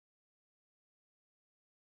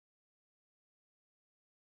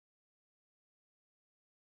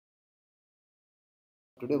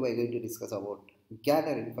Today we are going to discuss about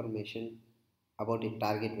gather information about a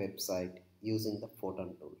target website using the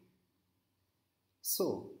Photon tool.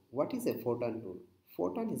 So, what is a Photon tool?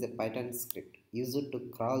 Photon is a Python script used to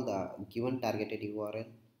crawl the given targeted URL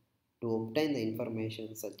to obtain the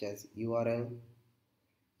information such as URLs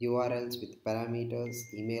with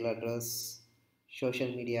parameters, email address, social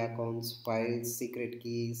media accounts, files, secret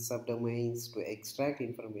keys, subdomains. To extract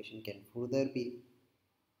information can further be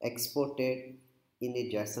exported in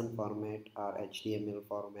a JSON format or HTML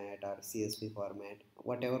format or CSV format,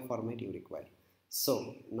 whatever format you require.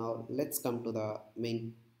 So now let's come to the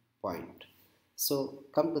main point. So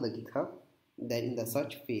come to the GitHub, then in the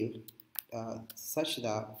search field, search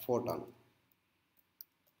the Photon.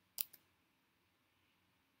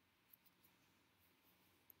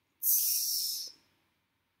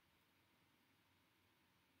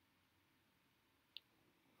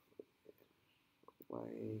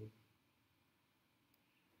 Why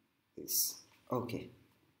this? Okay,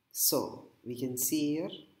 so we can see here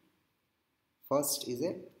first is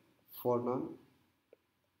a Photon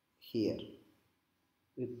here.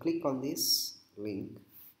 We click on this link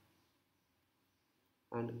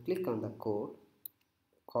and click on the code,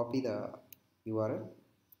 copy the URL,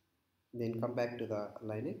 then come back to the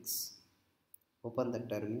Linux, open the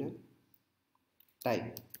terminal,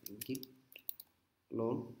 type git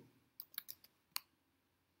clone,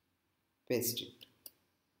 paste it.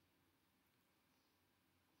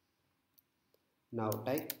 Now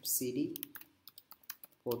type cd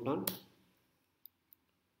Photon.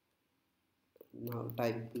 Now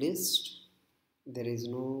type list. There is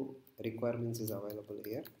no requirements is available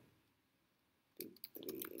here.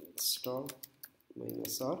 p3 install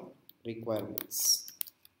 -r requirements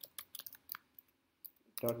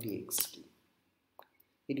 .txt.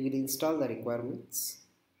 It will install the requirements.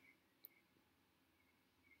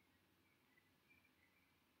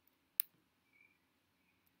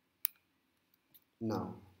 Now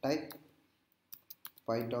type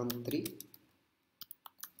Python 3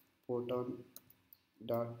 Photon.py.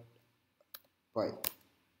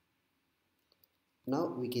 Now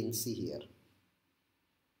we can see here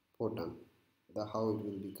Photon, the how it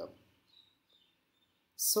will become.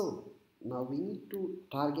 So now we need to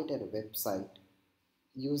target a website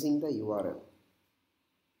using the URL.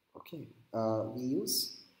 Okay, we use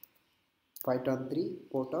Python 3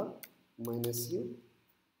 Photon -u.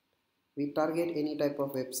 We target any type of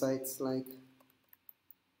websites like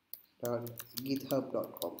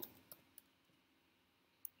github.com.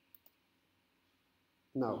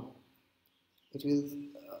 Now it will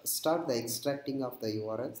start the extracting of the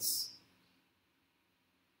URLs.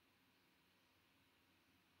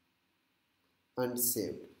 And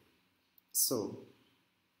saved. So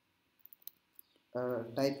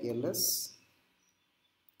type ls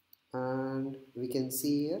and we can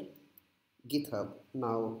see here GitHub.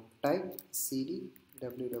 Now type cd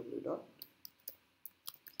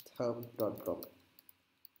www.github.com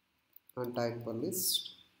and type a list.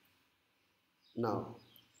 Now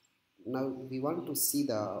we want to see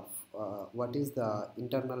the what is the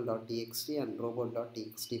internal.txt and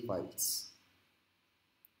robot.txt files.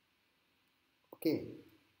 Okay,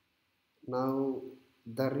 now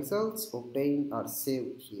the results obtained are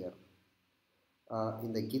saved here in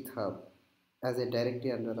the GitHub as a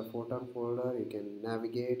directory under the Photon folder. You can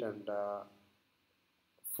navigate and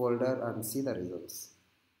folder and see the results.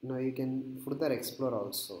 Now you can further explore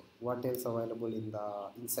also what else available in the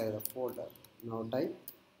inside the folder. Now type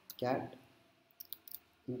cat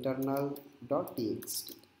internal.txt.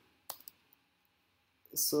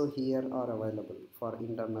 So here are available for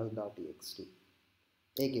internal.txt.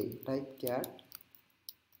 Again type cat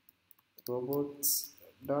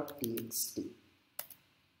robots.txt.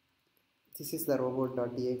 This is the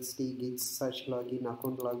robot.txt, git search login,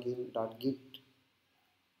 account login.git,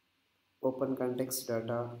 open context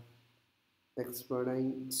data, exploring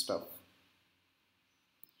stuff.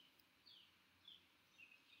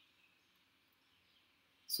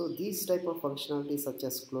 So these type of functionalities such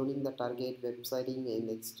as cloning the target, websiting and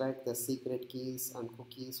extract the secret keys and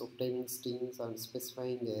cookies, obtaining strings and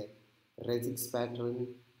specifying a regex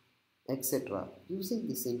pattern, etc. Using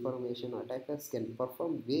this information, attackers can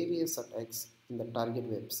perform various attacks in the target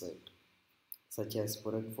website such as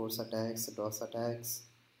brute force attacks, DOS attacks,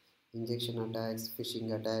 injection attacks,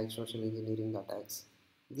 phishing attacks, social engineering attacks.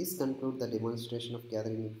 This concludes the demonstration of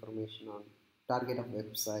gathering information on target of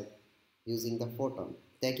website using the Photon.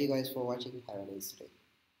 Thank you guys for watching. Have a nice day.